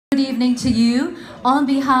evening to you. On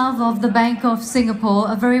behalf of the Bank of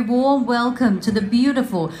Singapore, a very warm welcome to the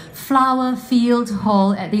beautiful Flower Field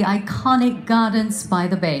Hall at the iconic Gardens by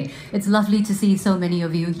the Bay. It's lovely to see so many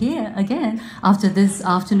of you here again after this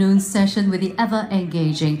afternoon's session with the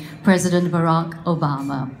ever-engaging President Barack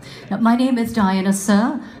Obama. Now, my name is Diana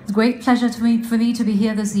Sir. It's a great pleasure for me to be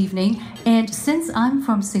here this evening. And since I'm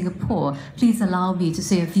from Singapore, please allow me to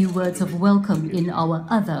say a few words of welcome in our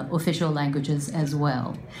other official languages as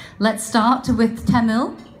well. Let's start with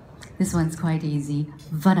Tamil. This one's quite easy.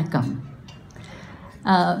 Vanakkam.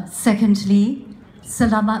 Secondly,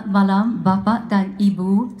 Selamat Malam Bapa dan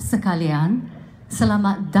Ibu sekalian.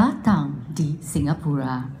 Selamat datang di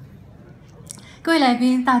Singapura. 各位来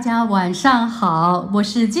宾，大家晚上好，我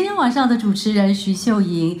是今天晚上的主持人徐秀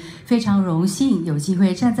莹，非常荣幸有机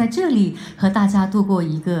会站在这里和大家度过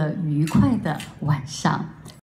一个愉快的晚上。